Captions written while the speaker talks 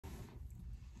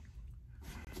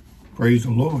Praise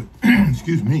the Lord.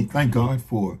 Excuse me. Thank God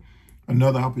for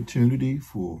another opportunity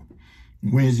for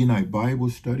Wednesday night Bible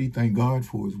study. Thank God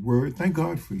for his word. Thank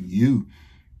God for you.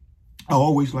 I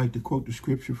always like to quote the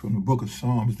scripture from the book of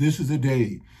Psalms. This is the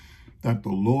day that the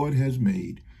Lord has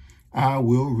made. I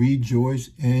will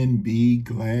rejoice and be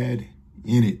glad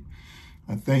in it.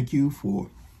 I thank you for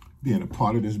being a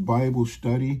part of this Bible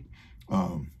study.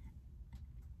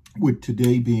 With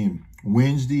today being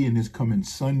Wednesday and this coming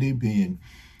Sunday being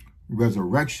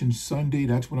Resurrection Sunday.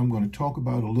 That's what I'm going to talk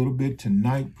about a little bit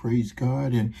tonight. Praise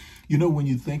God. And you know, when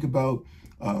you think about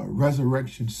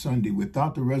Resurrection Sunday,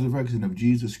 without the resurrection of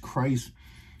Jesus Christ,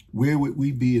 where would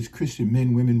we be as Christian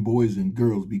men, women, boys, and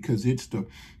girls? Because it's the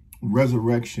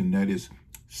resurrection that is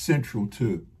central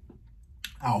to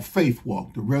our faith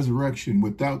walk. The resurrection.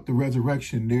 Without the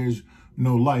resurrection, there's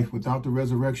no life. Without the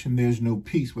resurrection, there's no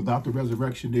peace. Without the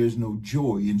resurrection, there's no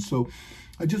joy. And so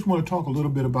I just want to talk a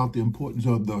little bit about the importance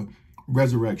of the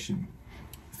resurrection.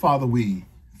 Father, we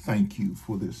thank you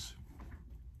for this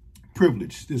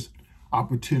privilege, this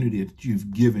opportunity that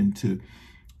you've given to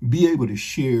be able to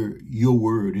share your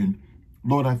word. And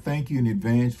Lord, I thank you in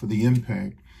advance for the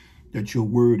impact that your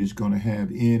word is going to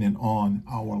have in and on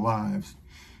our lives.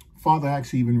 Father, I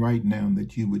ask even right now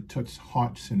that you would touch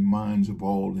hearts and minds of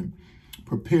all and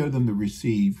prepare them to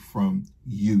receive from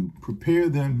you. Prepare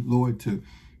them, Lord, to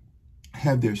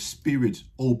have their spirits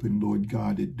open, Lord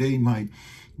God, that they might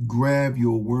grab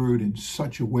your word in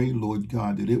such a way, Lord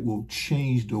God, that it will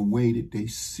change the way that they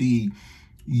see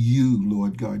you,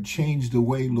 Lord God. Change the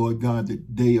way, Lord God,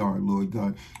 that they are, Lord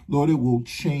God. Lord, it will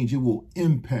change. It will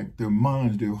impact their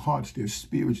minds, their hearts, their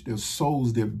spirits, their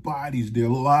souls, their bodies, their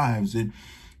lives. And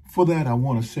for that, I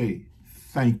want to say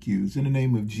thank you. In the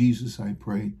name of Jesus, I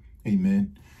pray.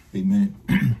 Amen. Amen.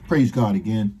 Praise God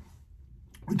again.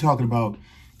 We're talking about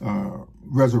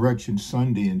Resurrection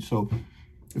Sunday. And so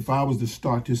if I was to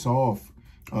start this off,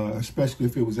 especially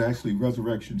if it was actually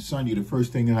Resurrection Sunday, the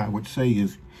first thing that I would say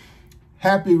is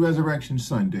Happy Resurrection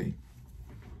Sunday.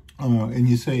 And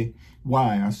you say,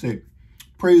 why? I said,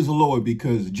 praise the Lord,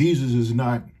 because Jesus is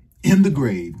not in the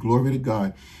grave. Glory to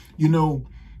God. You know,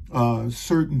 a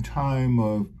certain time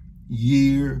of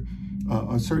year,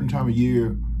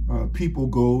 people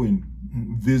go and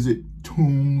visit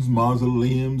tombs,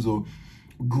 mausoleums, or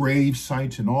grave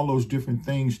sites and all those different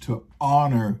things to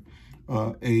honor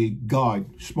a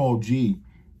God, small g.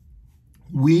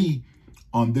 We,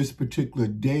 on this particular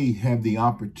day, have the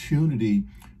opportunity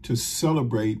to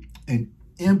celebrate an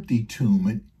empty tomb,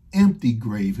 an empty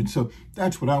grave. And so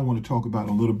that's what I want to talk about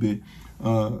a little bit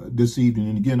this evening.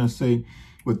 And again, I say,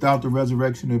 without the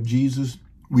resurrection of Jesus,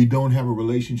 we don't have a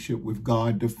relationship with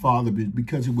God the Father,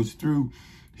 because it was through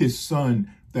his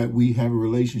Son that we have a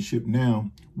relationship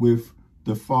now with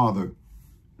the Father.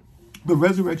 The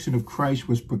resurrection of Christ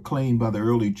was proclaimed by the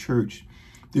early church.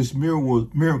 This miracle,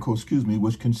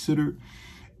 was considered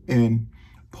and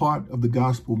part of the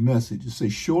gospel message. It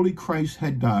says, surely Christ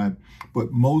had died,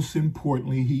 but most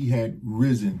importantly, he had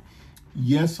risen.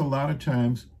 Yes, a lot of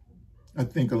times, I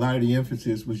think a lot of the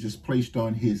emphasis was just placed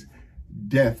on his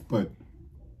death. But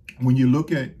when you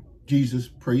look at Jesus,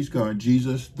 praise God,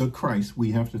 Jesus the Christ,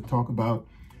 we have to talk about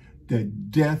the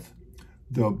death,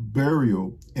 the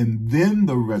burial, and then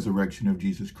the resurrection of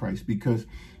Jesus Christ. Because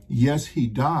yes, he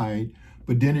died,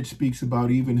 but then it speaks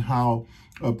about even how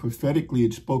prophetically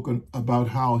it's spoken about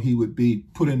how he would be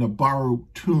put in a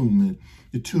borrowed tomb,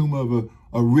 the tomb of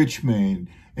a rich man.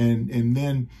 And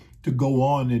then to go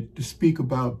on and to speak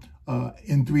about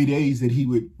in 3 days that he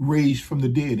would raise from the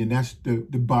dead. And that's the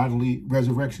bodily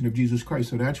resurrection of Jesus Christ.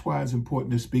 So that's why it's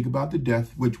important to speak about the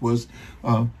death, which was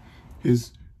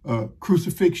his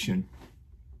crucifixion.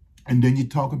 And then you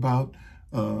talk about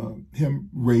him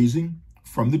raising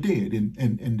from the dead,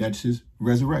 and that's his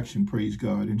resurrection, praise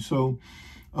God. And so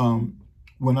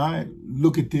when I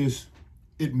look at this,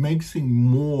 it makes him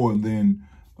more than,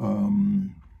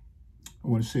 I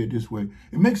want to say it this way,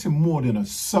 it makes him more than a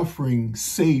suffering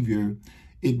Savior.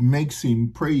 It makes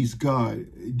him, praise God,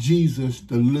 Jesus,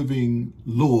 the living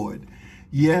Lord.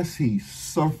 Yes, he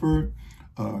suffered.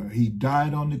 He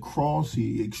died on the cross.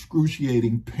 He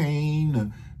excruciating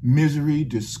pain, misery,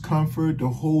 discomfort, the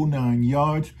whole 9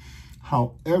 yards.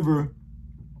 However,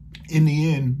 in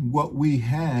the end, what we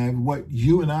have, what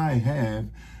you and I have,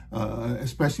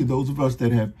 especially those of us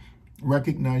that have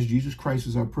recognized Jesus Christ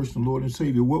as our personal Lord and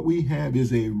Savior, what we have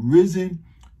is a risen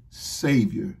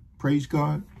Savior. Praise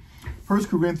God. 1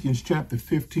 Corinthians chapter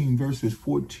 15, verses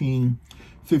 14,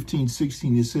 15,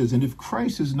 16, it says, and if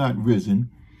Christ is not risen,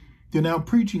 then our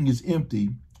preaching is empty,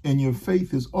 and your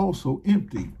faith is also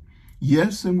empty.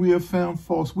 Yes, and we have found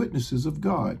false witnesses of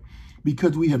God,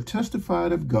 because we have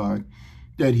testified of God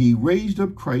that he raised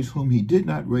up Christ, whom he did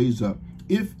not raise up,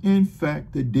 if in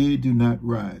fact the dead do not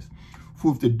rise.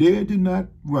 For if the dead do not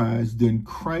rise, then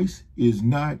Christ is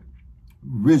not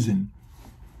risen.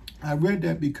 I read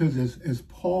that because as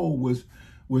Paul was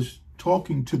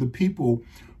talking to the people,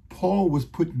 Paul was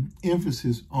putting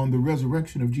emphasis on the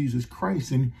resurrection of Jesus Christ.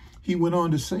 And he went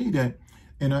on to say that,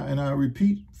 and I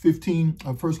repeat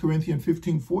 1 Corinthians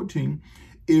 15:14,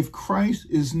 if Christ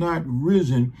is not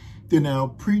risen, then our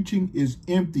preaching is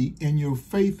empty and your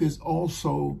faith is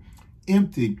also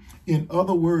empty. In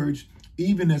other words,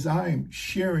 even as I am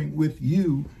sharing with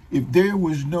you, if there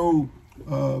was no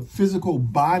physical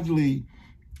bodily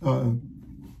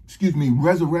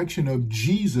resurrection of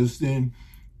Jesus, then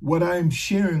what I'm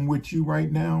sharing with you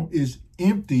right now is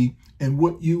empty, and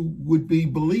what you would be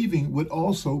believing would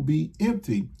also be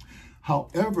empty.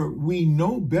 However, we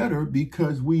know better,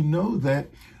 because we know that,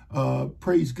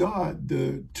 praise God,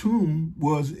 the tomb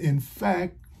was in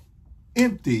fact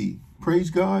empty.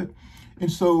 Praise God.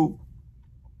 And so,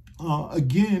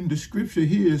 again, the scripture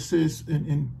here says,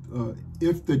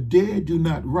 if the dead do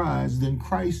not rise, then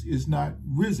Christ is not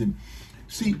risen.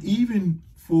 See, even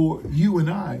for you and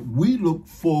I, we look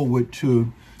forward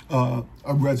to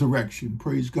a resurrection,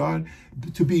 praise God,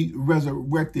 to be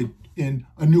resurrected in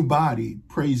a new body,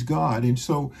 praise God. And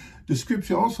so the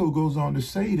scripture also goes on to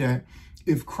say that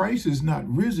if Christ is not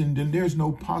risen, then there's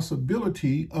no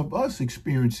possibility of us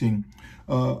experiencing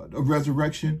a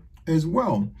resurrection as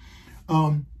well.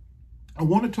 I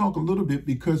want to talk a little bit,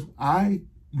 because I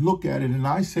look at it and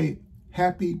I say,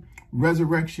 Happy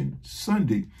Resurrection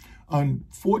Sunday.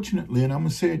 Unfortunately, and I'm going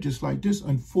to say it just like this,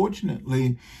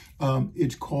 unfortunately,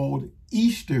 it's called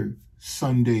Easter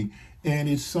Sunday, and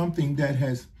it's something that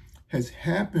has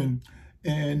happened,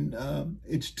 and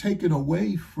it's taken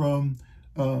away from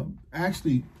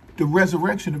actually the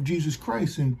resurrection of Jesus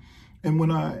Christ. And when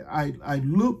I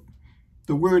look,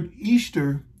 the word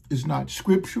Easter is not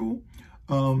scriptural,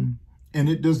 and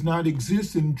it does not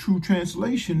exist in true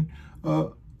translation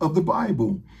of the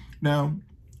Bible. Now,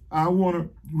 I want to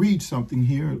read something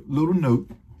here, a little note.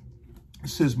 It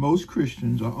says, most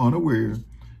Christians are unaware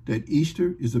that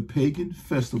Easter is a pagan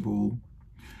festival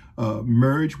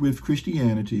merged with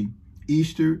Christianity.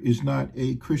 Easter is not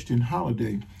a Christian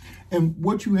holiday. And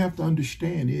what you have to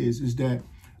understand is that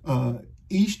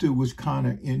Easter was kind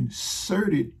of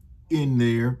inserted in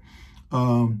there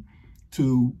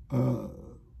to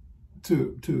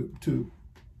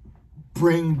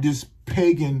bring this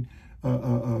pagan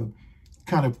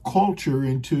kind of culture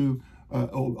into,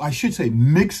 or I should say,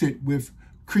 mix it with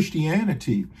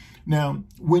Christianity. Now,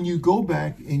 when you go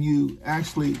back and you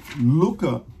actually look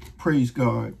up, praise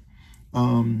God,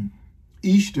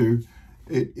 Easter,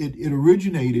 it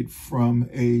originated from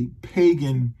a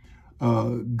pagan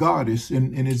goddess,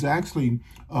 and it's actually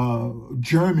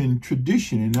German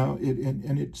tradition,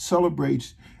 and it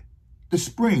celebrates the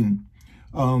spring.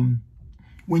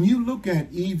 When you look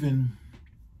at even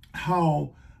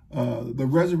how the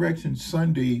Resurrection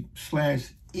Sunday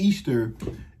 / Easter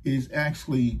is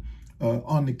actually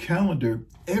on the calendar,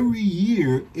 every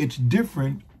year it's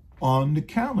different on the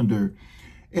calendar.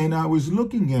 And I was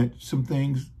looking at some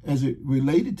things as it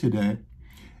related to that.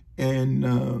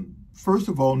 And first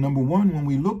of all, number one, when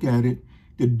we look at it,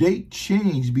 the date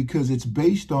changed because it's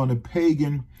based on a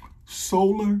pagan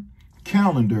solar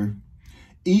calendar.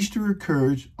 Easter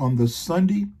occurs on the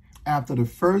Sunday after the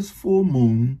first full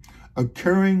moon,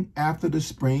 occurring after the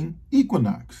spring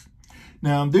equinox.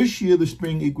 Now, this year, the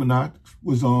spring equinox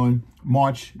was on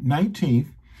March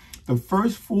 19th. The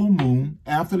first full moon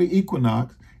after the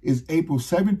equinox is April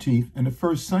 17th, and the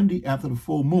first Sunday after the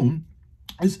full moon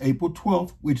is April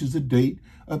 12th, which is the date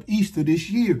of Easter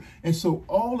this year. And so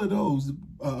all of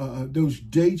those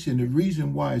dates, and the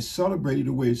reason why it's celebrated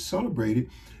the way it's celebrated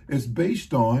is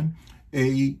based on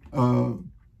a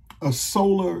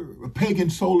pagan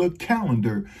solar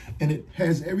calendar, and it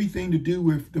has everything to do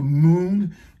with the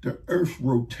moon, the Earth's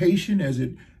rotation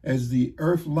as the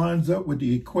Earth lines up with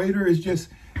the equator. Is just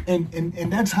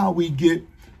and that's how we get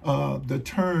the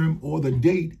term or the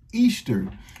date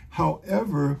Easter.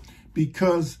 However,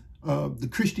 because the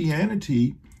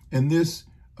Christianity and this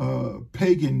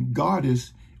pagan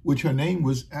goddess, which her name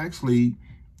was actually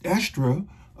Estra,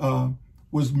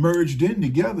 was merged in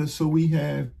together, so we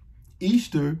have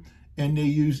Easter, and they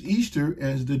use Easter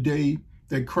as the day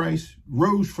that Christ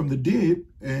rose from the dead,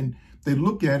 and they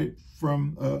look at it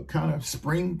from kind of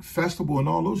spring festival and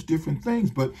all those different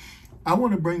things. But I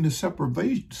want to bring the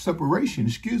separation,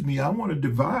 I want to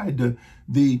divide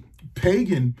the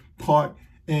pagan part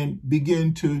and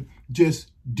begin to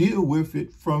just deal with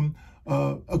it from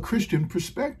a Christian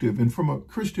perspective. And from a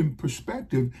Christian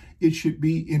perspective, it should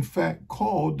be, in fact,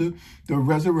 called the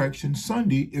Resurrection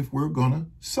Sunday if we're going to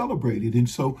celebrate it. And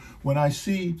so when I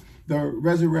see the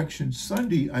Resurrection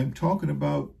Sunday, I'm talking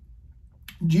about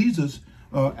Jesus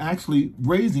actually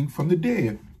raising from the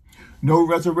dead. No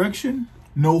resurrection,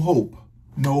 no hope.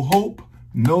 No hope,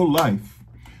 no life.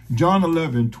 John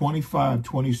 11, 25,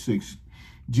 26.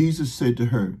 Jesus said to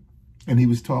her, and he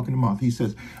was talking to Martha, he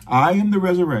says, I am the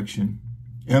resurrection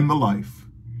and the life.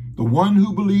 The one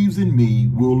who believes in me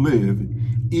will live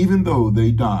even though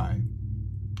they die.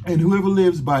 And whoever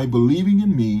lives by believing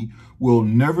in me will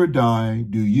never die.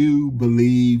 Do you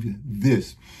believe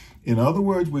this? In other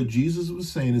words, what Jesus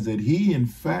was saying is that he, in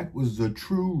fact, was the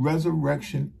true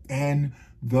resurrection and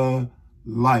the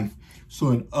life. So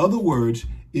in other words,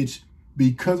 it's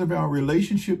because of our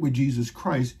relationship with Jesus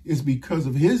Christ, it's because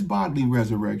of his bodily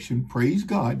resurrection, praise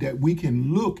God, that we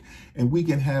can look and we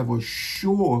can have a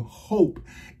sure hope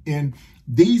in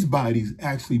these bodies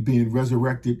actually being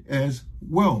resurrected as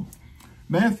well.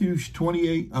 Matthew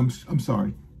 28, I'm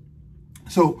sorry.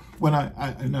 So when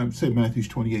I said Matthew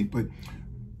 28, but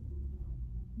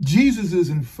Jesus is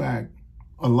in fact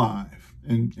alive,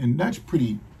 and that's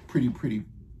pretty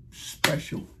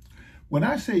special. When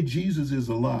I say Jesus is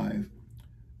alive,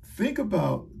 think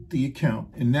about the account,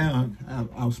 and now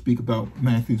I'll speak about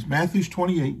Matthew's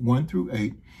 28, 1 through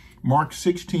 8, Mark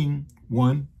 16,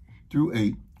 1 through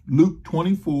 8, Luke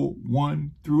 24,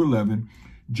 1 through 11,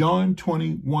 John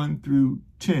 21 through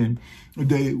 10.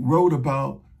 They wrote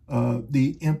about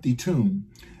the empty tomb.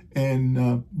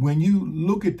 And when you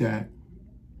look at that,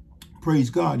 praise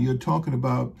God, you're talking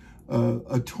about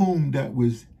a tomb that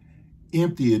was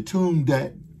empty, a tomb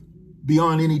that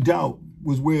beyond any doubt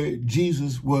was where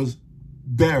Jesus was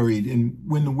buried. And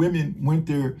when the women went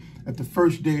there at the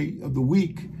first day of the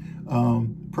week,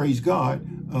 praise God,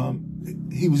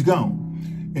 he was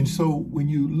gone. And so when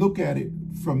you look at it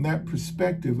from that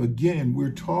perspective, again,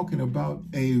 we're talking about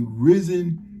a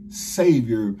risen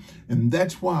Savior. And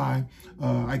that's why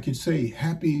I can say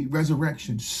Happy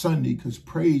Resurrection Sunday, because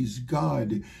praise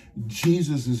God,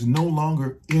 Jesus is no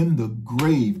longer in the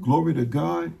grave. Glory to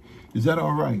God. Is that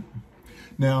all right?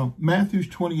 Now, Matthew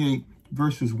 28,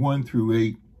 verses 1 through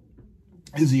 8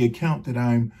 is the account that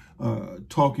I'm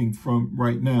talking from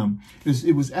right now.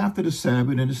 It was after the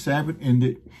Sabbath, and the Sabbath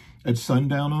ended at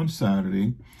sundown on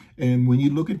Saturday. And when you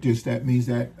look at this, that means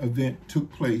that event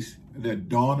took place that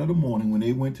dawn of the morning when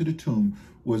they went to the tomb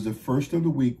was the first of the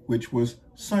week, which was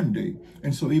Sunday.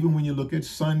 And so even when you look at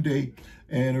Sunday,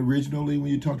 and originally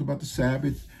when you talked about the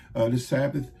Sabbath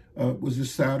was the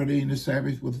Saturday, and the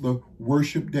Sabbath was the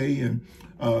worship day. And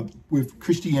with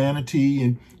Christianity,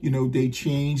 and they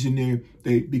changed, and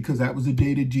because that was the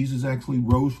day that Jesus actually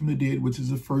rose from the dead, which is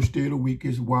the first day of the week,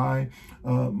 is why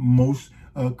most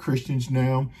Christians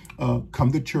now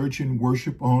come to church and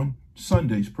worship on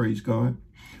Sundays. Praise God.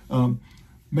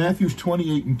 Matthew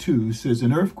 28 and 2 says,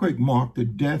 an earthquake marked the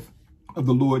death of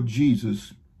the Lord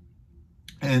Jesus,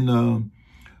 and an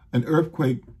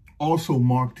earthquake also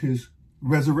marked his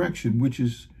resurrection, which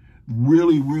is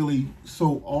really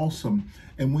so awesome.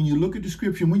 And when you look at the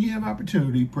scripture, when you have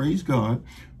opportunity, praise God,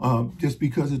 just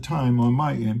because of time on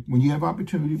my end, when you have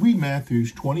opportunity, read Matthew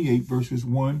 28 verses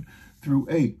 1 through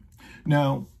 8.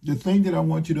 Now, the thing that I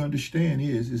want you to understand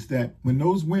is that when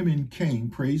those women came,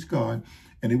 praise God,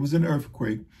 and it was an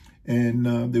earthquake, and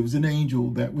there was an angel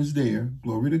that was there,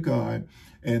 glory to God,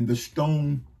 and the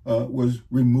stone was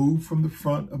removed from the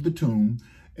front of the tomb,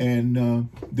 and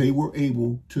they were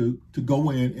able to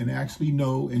go in and actually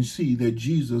know and see that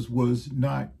Jesus was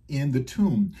not in the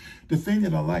tomb. The thing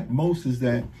that I like most is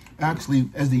that actually,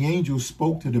 as the angel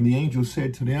spoke to them, the angel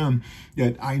said to them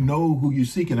that I know who you're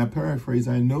seeking. I paraphrase,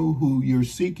 I know who you're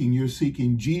seeking. You're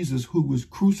seeking Jesus, who was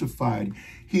crucified.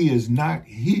 He is not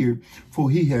here, for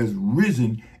he has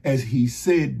risen as he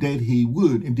said that he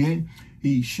would. And then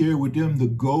he shared with them the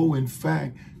go, in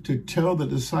fact, to tell the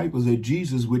disciples that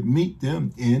Jesus would meet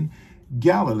them in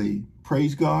Galilee.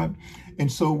 Praise God. And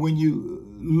so when you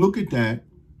look at that,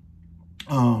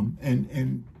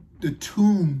 and the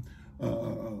tomb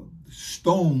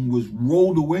stone was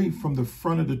rolled away from the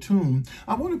front of the tomb.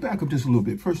 I want to back up just a little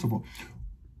bit. First of all,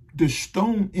 the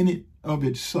stone in it of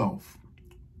itself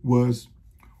was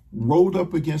rolled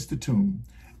up against the tomb,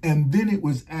 and then it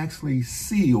was actually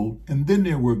sealed, and then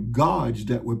there were guards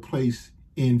that were placed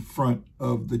in front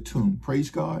of the tomb. Praise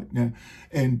God. Now,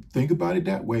 and think about it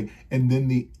that way. And then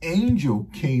the angel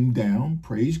came down.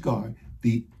 Praise God.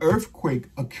 The earthquake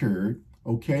occurred.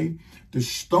 Okay. The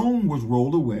stone was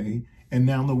rolled away, And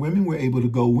now the women were able to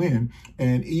go in.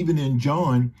 And even in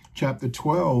John chapter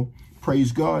 12,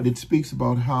 praise God, it speaks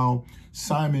about how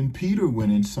Simon Peter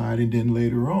went inside, and then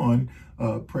later on,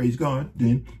 praise God,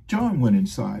 then John went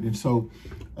inside. And so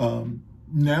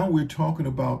now we're talking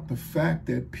about the fact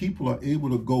that people are able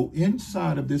to go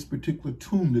inside of this particular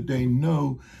tomb that they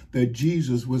know that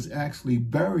Jesus was actually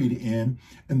buried in,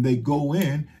 and they go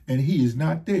in and he is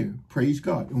not there. Praise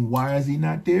God. And why is he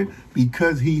not there?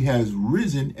 Because he has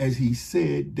risen as he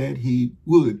said that he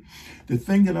would. The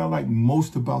thing that I like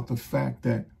most about the fact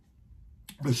that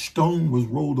the stone was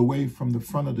rolled away from the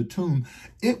front of the tomb,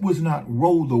 it was not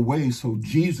rolled away so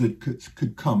Jesus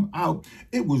could come out.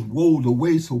 It was rolled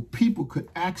away so people could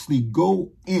actually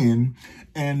go in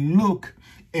and look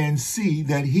and see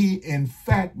that he, in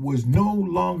fact, was no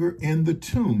longer in the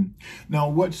tomb. Now,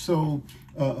 what's so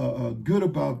good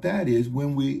about that is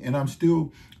when we, and I'm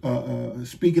still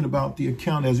speaking about the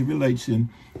account as it relates in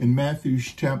Matthew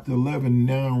chapter 11,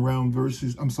 now around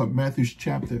verses, Matthew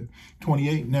chapter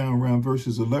 28, now around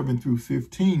verses 11 through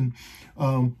 15,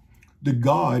 the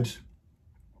gods,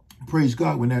 praise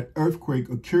God, when that earthquake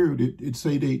occurred, it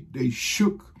say they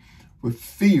shook with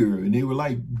fear, and they were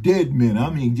like dead men.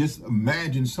 I mean, just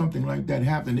imagine something like that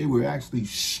happened. They were actually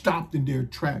stopped in their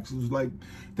tracks. It was like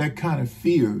that kind of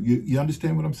fear. You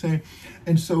understand what I'm saying?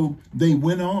 And so they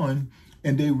went on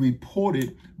and they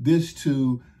reported this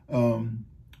to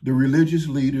the religious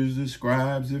leaders, the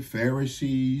scribes, the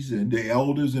Pharisees, and the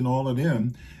elders, and all of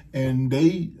them. And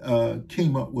they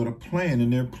came up with a plan,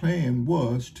 and their plan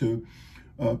was to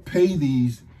pay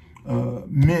these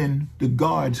men, the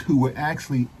guards who were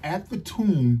actually at the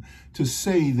tomb, to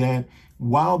say that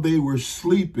while they were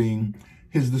sleeping,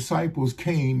 his disciples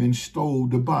came and stole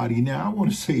the body. Now, I want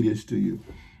to say this to you.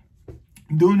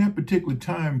 During that particular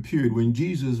time period when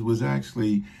Jesus was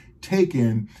actually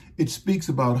taken, it speaks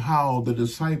about how the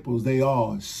disciples, they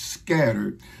all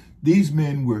scattered. These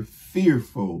men were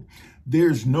fearful.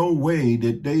 There's no way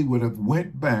that they would have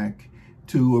went back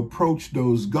to approach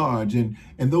those gods. And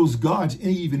those gods,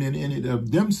 even in and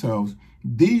of themselves,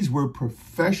 these were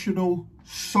professional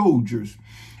soldiers.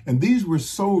 And these were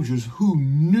soldiers who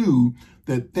knew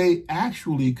that they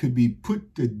actually could be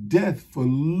put to death for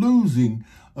losing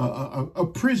a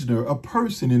prisoner, a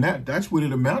person. And that's what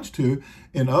it amounts to.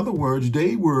 In other words,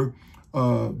 they were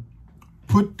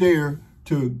put there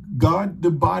to guard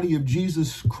the body of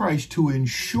Jesus Christ, to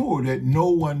ensure that no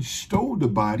one stole the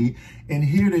body. And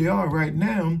here they are right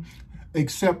now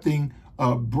accepting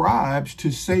bribes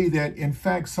to say that, in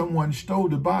fact, someone stole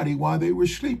the body while they were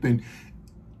sleeping.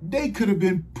 They could have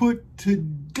been put to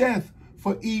death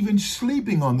for even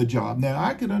sleeping on the job. Now,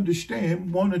 I could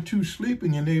understand one or two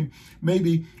sleeping, and they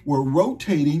maybe were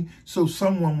rotating, so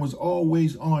someone was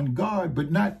always on guard,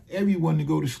 but not everyone to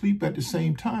go to sleep at the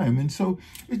same time. And so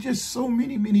it's just so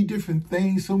many, many different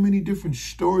things, so many different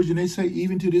stories. And they say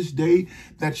even to this day,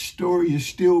 that story is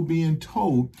still being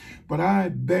told. But I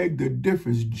beg the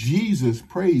difference. Jesus,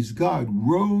 praise God,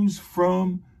 rose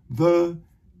from the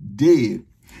dead.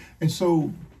 And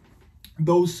so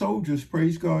those soldiers,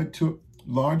 praise God, took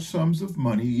large sums of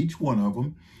money, each one of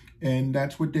them. And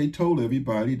that's what they told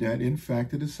everybody, that in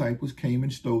fact the disciples came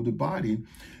and stole the body.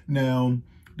 Now,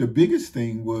 the biggest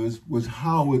thing was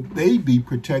how would they be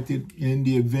protected in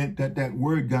the event that that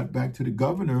word got back to the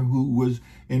governor, who was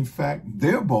in fact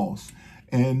their boss.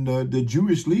 And the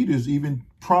Jewish leaders even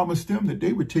promised them that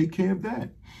they would take care of that.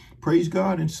 Praise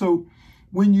God. And so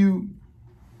when you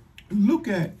look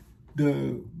at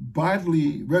the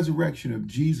bodily resurrection of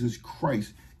Jesus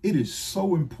Christ, it is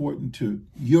so important to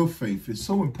your faith. It's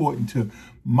so important to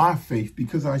my faith,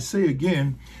 because I say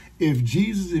again, if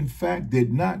Jesus in fact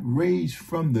did not raise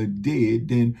from the dead,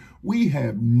 then we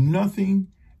have nothing,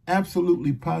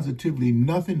 absolutely positively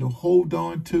nothing to hold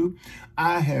on to.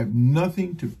 I have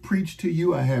nothing to preach to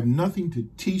you. I have nothing to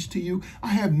teach to you. I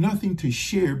have nothing to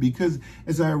share, because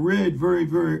as I read very,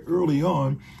 very early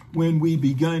on when we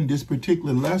began this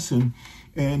particular lesson,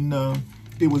 and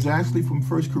it was actually from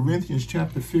 1 Corinthians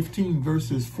chapter 15,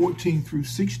 verses 14 through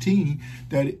 16,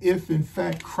 that if in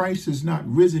fact Christ is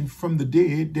not risen from the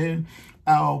dead, then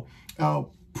our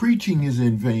preaching is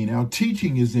in vain, our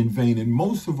teaching is in vain, and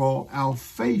most of all, our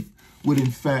faith would in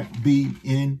fact be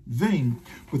in vain.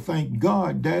 But thank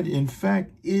God that in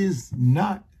fact is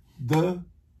not the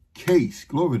case.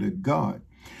 Glory to God.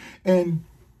 And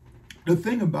the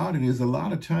thing about it is, a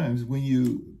lot of times when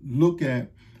you look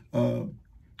at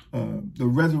the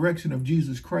resurrection of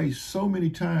Jesus Christ, so many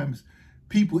times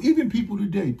people, even people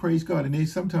today, praise God, and they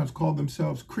sometimes call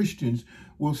themselves Christians,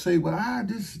 will say, well,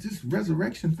 this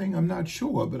resurrection thing, I'm not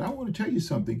sure. But I want to tell you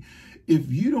something.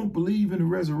 If you don't believe in the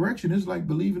resurrection, it's like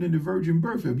believing in the virgin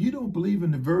birth. If you don't believe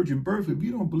in the virgin birth, if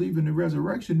you don't believe in the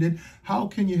resurrection, then how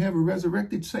can you have a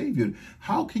resurrected Savior?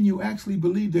 How can you actually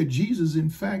believe that Jesus, in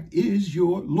fact, is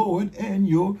your Lord and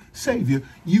your Savior?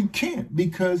 You can't,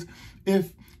 because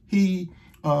if he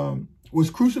was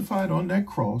crucified on that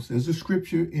cross, as the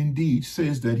scripture indeed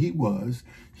says that he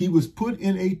was put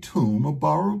in a tomb, a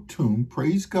borrowed tomb,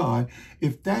 praise God.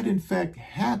 If that in fact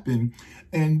happened,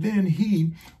 and then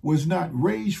he was not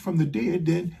raised from the dead,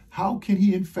 then how can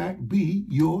he in fact be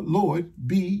your Lord,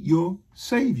 be your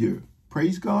Savior?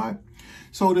 Praise God.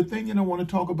 So the thing that I want to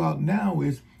talk about now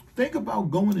is, think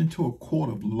about going into a court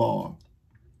of law.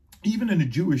 Even in the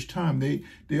Jewish time,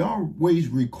 they always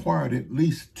required at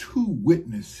least 2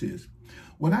 witnesses.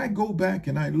 When I go back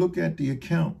and I look at the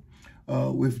account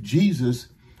with Jesus,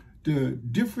 the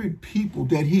different people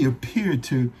that he appeared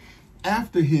to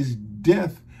after his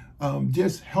death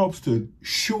just helps to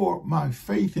shore up my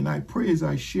faith. And I pray as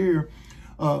I share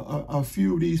a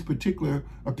few of these particular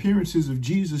appearances of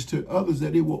Jesus to others,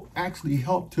 that it will actually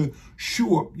help to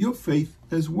shore up your faith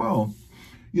as well.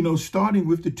 You know, starting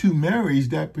with the 2 Marys,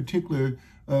 that particular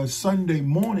Sunday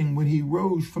morning when he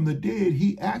rose from the dead,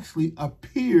 he actually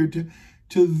appeared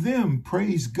to them,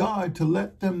 praise God, to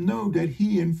let them know that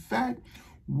he, in fact,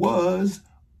 was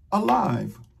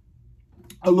alive.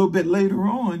 A little bit later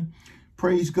on,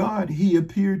 praise God, he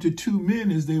appeared to 2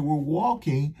 men as they were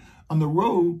walking on the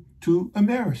road to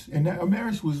Emmaus. And that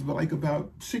Emmaus was like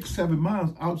about 6-7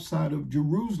 miles outside of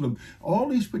Jerusalem. All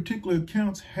these particular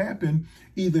accounts happen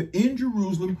either in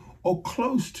Jerusalem or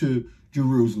close to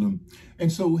Jerusalem. And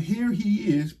so here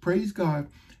he is, praise God,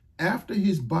 after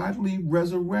his bodily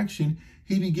resurrection,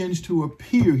 he begins to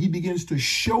appear. He begins to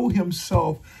show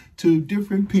himself to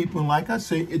different people. And like I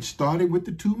say, it started with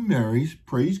the 2 Marys,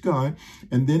 praise God,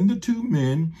 and then the 2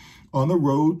 men on the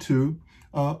road to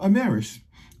Emmaus.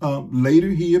 Later,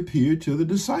 he appeared to the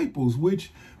disciples,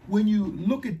 which, when you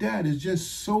look at that, is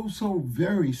just so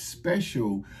very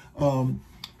special.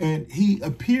 And he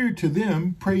appeared to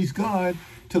them, praise God,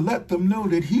 to let them know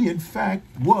that he, in fact,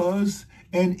 was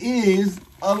and is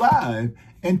alive.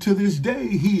 And to this day,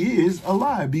 he is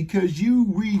alive, because you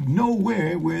read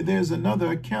nowhere where there's another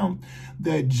account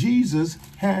that Jesus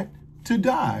had to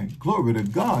die. Glory to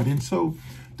God. And so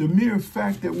the mere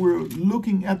fact that we're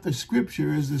looking at the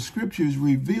scripture, as the scripture is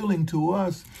revealing to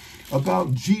us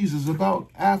about Jesus, about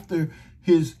after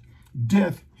his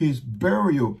death, his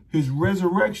burial, his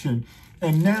resurrection,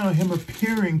 and now him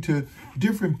appearing to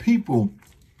different people.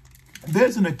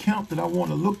 There's an account that I want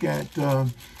to look at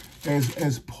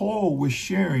as Paul was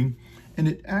sharing, and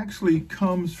it actually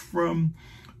comes from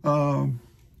 1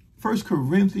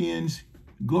 Corinthians,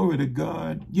 glory to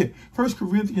God. Yeah, 1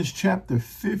 Corinthians chapter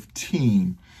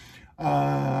 15.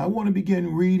 I want to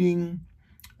begin reading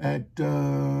at,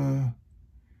 I'll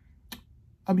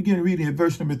begin reading at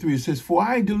verse number 3. It says, "For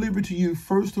I delivered to you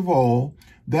first of all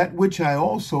that which I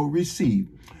also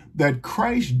received, that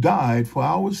Christ died for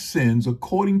our sins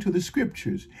according to the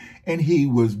scriptures, and he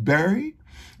was buried,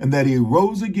 and that he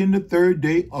rose again the 3rd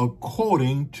day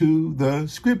according to the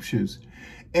scriptures,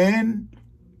 and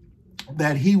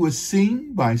that he was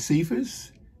seen by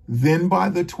Cephas, then by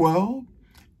the 12.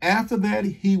 After that,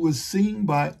 he was seen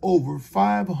by over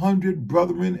 500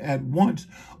 brethren at once,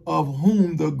 of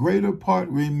whom the greater part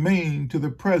remain to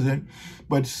the present,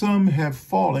 but some have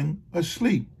fallen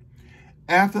asleep.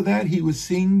 After that, he was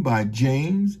seen by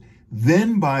James,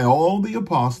 then by all the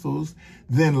apostles.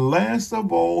 Then last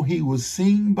of all, he was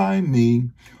seen by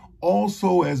me,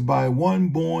 also as by one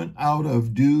born out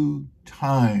of due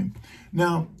time."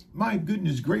 Now, my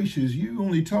goodness gracious, you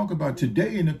only talk about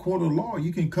today in the court of law,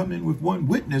 you can come in with 1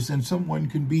 witness and someone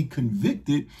can be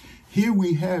convicted. Here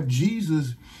we have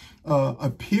Jesus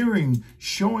appearing,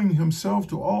 showing himself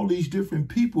to all these different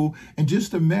people. And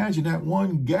just imagine that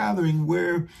one gathering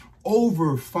where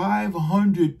over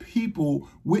 500 people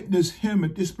witnessed him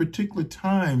at this particular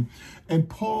time. And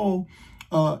Paul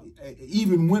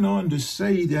even went on to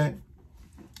say that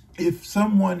if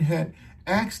someone had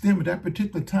asked them at that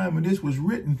particular time when this was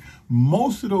written,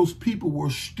 most of those people were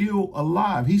still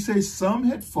alive. He says some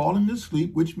had fallen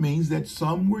asleep, which means that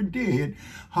some were dead.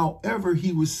 However,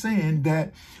 he was saying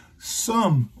that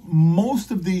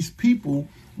most of these people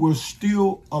were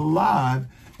still alive,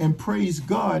 and praise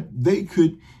God, they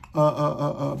could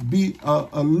be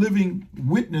a living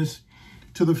witness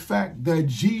to the fact that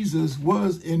Jesus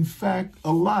was in fact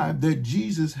alive, that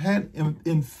Jesus had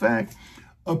in fact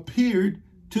appeared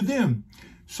to them.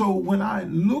 So when I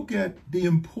look at the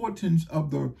importance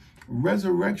of the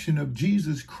resurrection of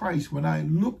Jesus Christ, when I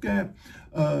look at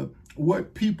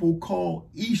what people call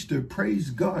Easter, praise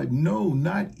God, no,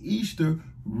 not Easter,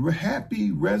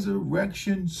 happy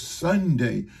Resurrection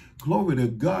Sunday. Glory to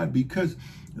God, because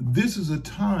this is a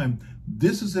time,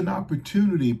 this is an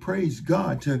opportunity, praise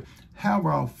God, to have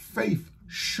our faith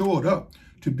shored up,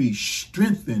 to be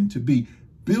strengthened, to be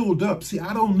built up. See,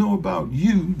 I don't know about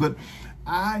you, but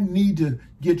I need to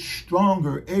get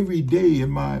stronger every day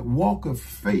in my walk of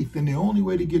faith. And the only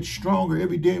way to get stronger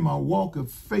every day in my walk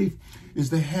of faith is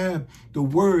to have the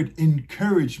word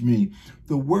encourage me,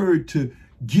 the word to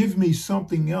give me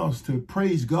something else to,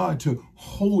 praise God, to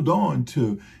hold on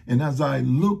to. And as I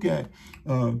look at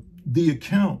the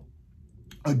account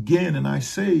again, and I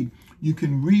say, you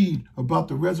can read about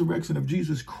the resurrection of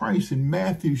Jesus Christ in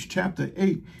Matthew chapter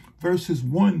 8, verses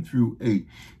 1 through 8.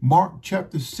 Mark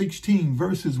chapter 16,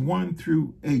 verses 1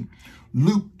 through 8.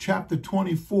 Luke chapter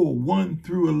 24, 1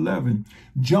 through 11.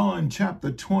 John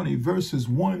chapter 20, verses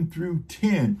 1 through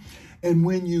 10. And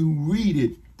when you read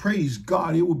it, praise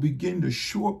God, it will begin to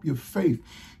shore up your faith.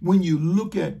 When you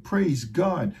look at, praise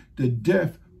God, the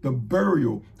death, the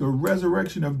burial, the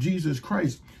resurrection of Jesus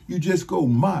Christ, you just go,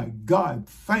 my God,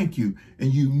 thank you.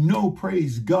 And you know,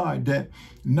 praise God, that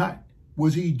not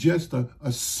was he just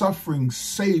a suffering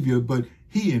Savior, but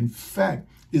he, in fact,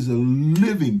 is a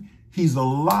living, he's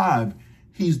alive.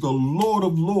 He's the Lord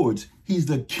of Lords. He's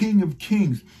the King of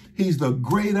Kings. He's the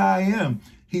great I am.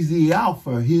 He's the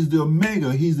Alpha. He's the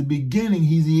Omega. He's the beginning.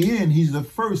 He's the end. He's the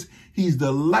first. He's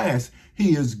the last.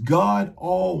 He is God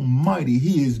Almighty.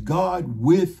 He is God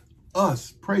with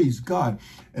us. Praise God.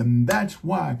 And that's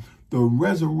why the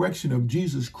resurrection of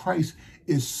Jesus Christ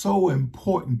is so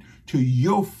important to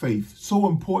your faith, so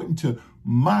important to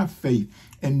my faith.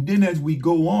 And then as we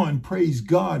go on, praise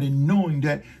God, and knowing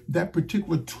that that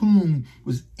particular tomb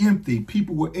was empty,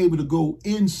 people were able to go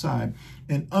inside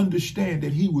and understand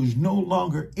that he was no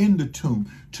longer in the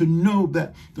tomb, to know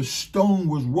that the stone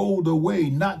was rolled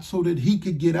away, not so that he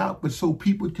could get out, but so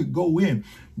people could go in.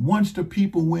 Once the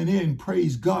people went in,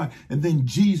 praise God, and then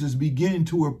Jesus began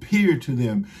to appear to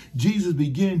them. Jesus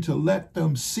began to let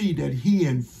them see that he,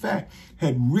 in fact,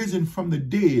 had risen from the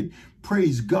dead.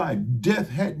 Praise God. Death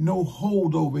had no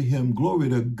hold over him. Glory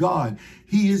to God.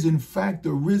 He is, in fact,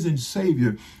 the risen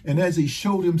Savior. And as he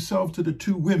showed himself to the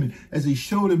two women, as he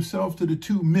showed himself to the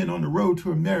two men on the road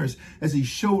to Emmaus, as he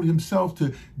showed himself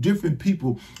to different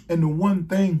people, and the one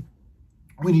thing,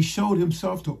 when he showed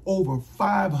himself to over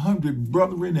 500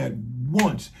 brethren at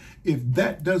once, if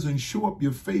that doesn't show up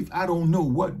your faith, I don't know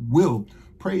what will.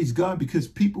 Praise God, because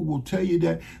people will tell you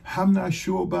that I'm not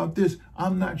sure about this,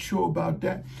 I'm not sure about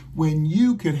that. When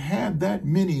you could have that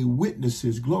many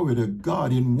witnesses, glory to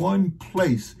God, in one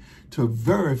place to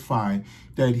verify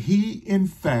that he, in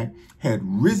fact, had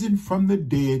risen from the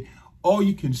dead, all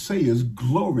you can say is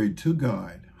glory to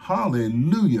God.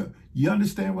 Hallelujah. You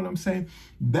understand what I'm saying?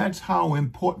 That's how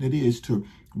important it is to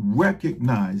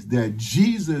recognize that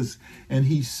Jesus, and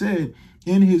he said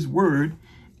in his word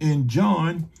in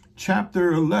John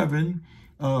chapter 11,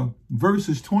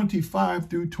 verses 25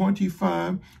 through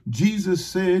 25, Jesus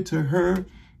said to her,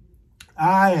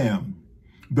 I am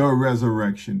the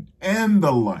resurrection and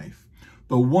the life.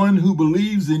 The one who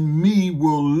believes in me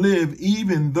will live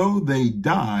even though they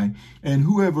die, and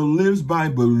whoever lives by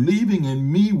believing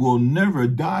in me will never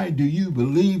die. Do you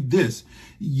believe this?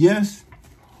 Yes,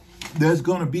 there's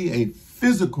going to be a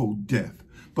physical death,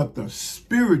 but the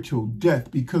spiritual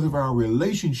death, because of our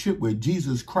relationship with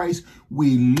Jesus Christ,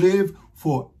 we live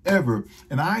forever.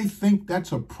 And I think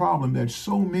that's a problem that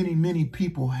so many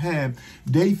people have.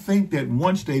 They think that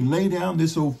once they lay down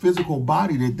this old physical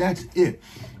body, that that's it.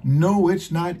 No, it's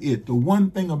not it. The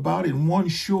one thing about it, one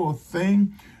sure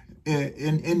thing,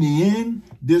 in the end,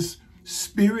 this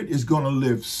spirit is going to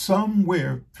live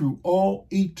somewhere through all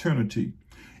eternity.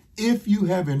 If you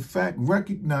have in fact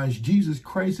recognized Jesus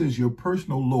Christ as your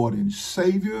personal Lord and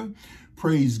Savior,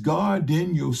 praise God,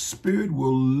 then your spirit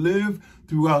will live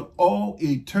throughout all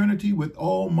eternity with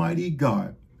Almighty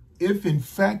God. If in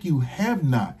fact you have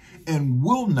not and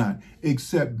will not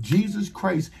accept Jesus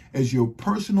Christ as your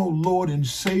personal Lord and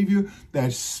Savior,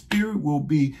 that spirit will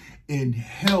be in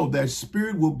hell. That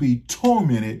spirit will be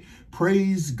tormented,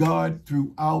 praise God,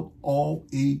 throughout all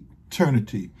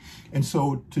eternity. And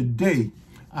so today,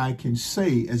 I can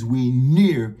say, as we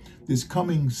near this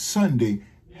coming Sunday,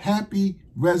 happy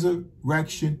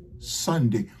Resurrection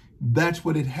Sunday. That's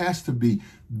what it has to be.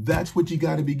 That's what you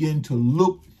got to begin to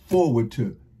look forward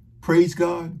to. Praise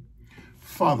God.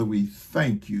 Father, we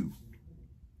thank you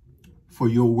for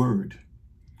your word.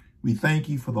 We thank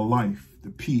you for the life,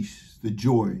 the peace, the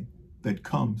joy that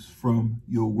comes from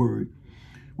your word.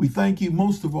 We thank you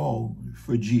most of all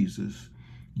for Jesus.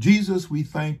 Jesus, we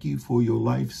thank you for your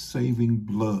life-saving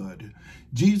blood.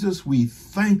 Jesus, we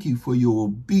thank you for your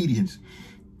obedience,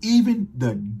 even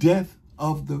the death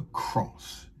of the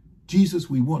cross. Jesus,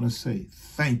 we want to say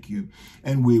thank you,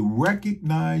 and we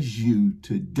recognize you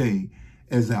today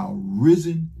as our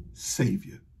risen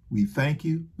Savior. We thank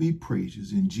you, we praise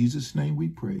you. In Jesus' name we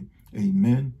pray.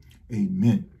 Amen,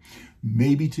 amen.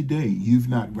 Maybe today you've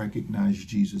not recognized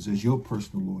Jesus as your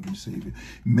personal Lord and Savior.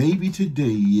 Maybe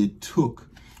today it took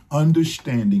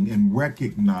understanding and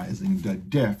recognizing the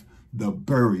death, the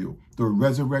burial, the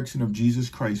resurrection of Jesus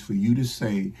Christ for you to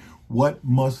say, what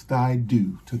must I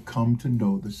do to come to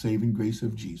know the saving grace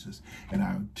of Jesus? And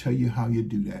I'll tell you how you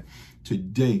do that.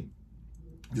 Today,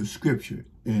 the scripture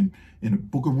in the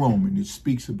book of Romans, it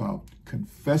speaks about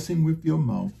confessing with your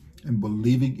mouth and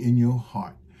believing in your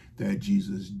heart that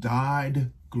Jesus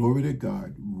died, glory to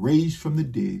God, raised from the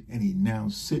dead, and he now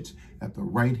sits at the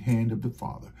right hand of the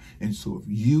Father. And so if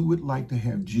you would like to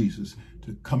have Jesus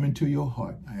to come into your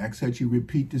heart, I ask that you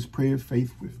repeat this prayer of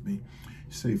faith with me.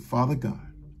 Say, Father God,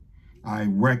 I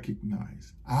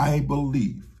recognize, I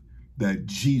believe that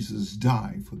Jesus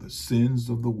died for the sins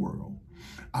of the world.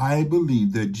 I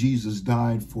believe that Jesus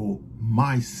died for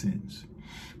my sins.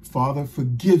 Father,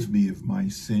 forgive me of my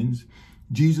sins.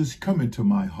 Jesus, come into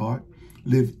my heart,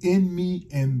 live in me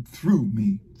and through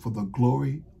me for the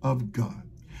glory of God.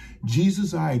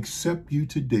 Jesus, I accept you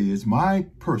today as my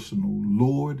personal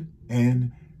Lord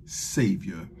and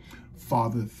Savior.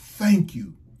 Father, thank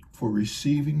you for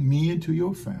receiving me into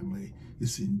your family.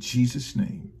 It's in Jesus'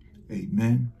 name.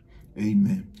 Amen.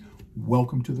 Amen.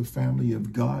 Welcome to the family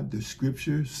of God. The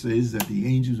scripture says that the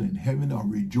angels in heaven are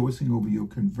rejoicing over your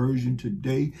conversion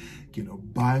today. Get a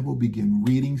Bible, begin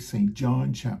reading St.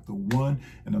 John chapter 1,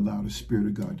 and allow the Spirit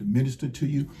of God to minister to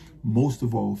you. Most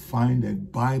of all, find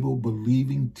that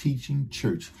Bible-believing, teaching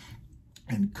church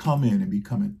and come in and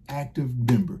become an active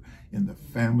member in the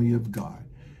family of God.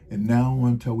 And now,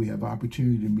 until we have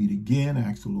opportunity to meet again, I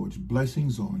ask the Lord's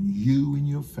blessings on you and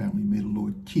your family. May the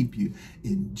Lord keep you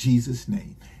in Jesus'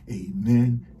 name.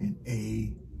 Amen and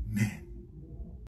amen.